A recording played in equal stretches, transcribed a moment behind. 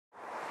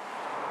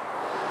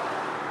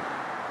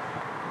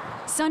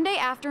Sunday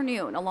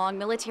afternoon along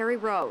Military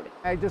Road.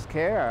 I just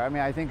care. I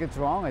mean, I think it's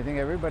wrong. I think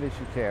everybody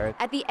should care.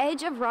 At the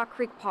edge of Rock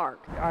Creek Park.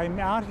 I'm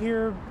out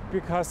here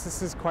because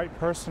this is quite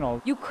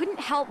personal. You couldn't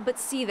help but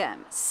see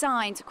them,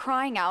 signs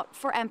crying out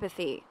for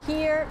empathy.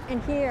 Here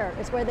and here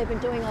is where they've been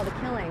doing all the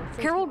killing.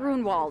 Carol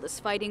Grunwald is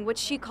fighting what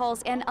she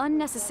calls an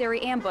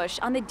unnecessary ambush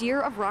on the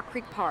deer of Rock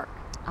Creek Park.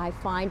 I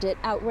find it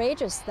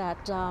outrageous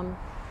that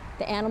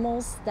the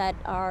animals that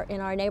are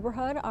in our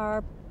neighborhood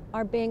are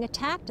being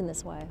attacked in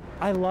this way.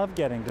 I love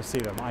getting to see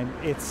them.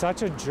 It's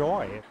such a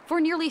joy. For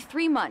nearly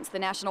 3 months, the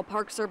National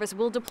Park Service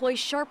will deploy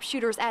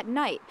sharpshooters at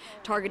night,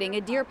 targeting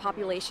a deer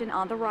population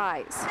on the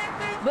rise.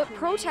 But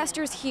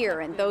protesters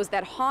here and those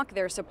that hawk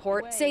their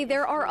support say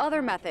there are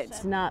other methods.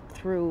 It's not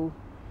through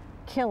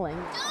killing.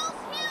 Don't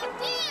kill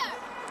deer!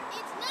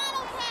 It's not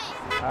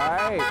okay!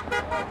 All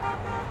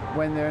right.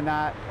 When they're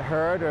not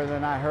hurt or they're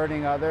not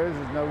hurting others,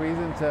 there's no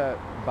reason to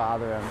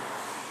bother them.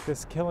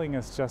 This killing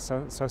is just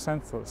so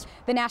senseless.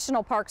 The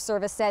National Park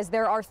Service says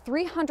there are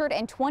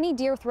 320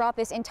 deer throughout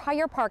this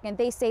entire park, and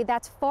they say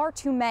that's far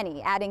too many,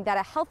 adding that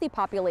a healthy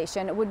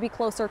population would be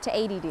closer to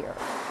 80 deer.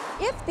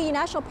 If the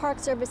National Park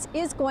Service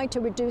is going to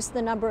reduce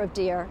the number of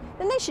deer,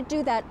 then they should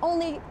do that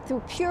only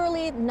through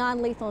purely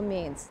non-lethal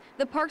means.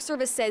 The Park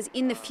Service says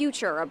in the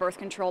future a birth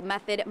control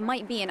method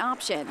might be an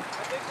option. I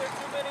think there are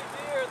too many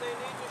deer. They need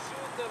to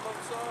shoot them.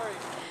 I'm sorry.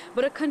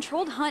 But a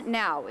controlled hunt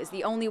now is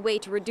the only way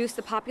to reduce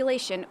the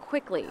population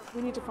quickly.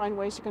 We need to find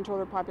ways to control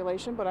their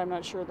population, but I'm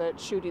not sure that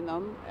shooting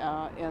them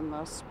in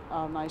this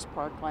nice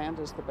parkland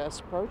is the best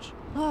approach.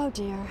 Oh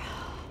dear.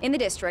 In the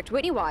district,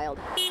 Whitney Wild,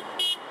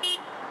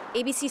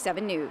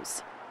 ABC7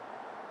 News.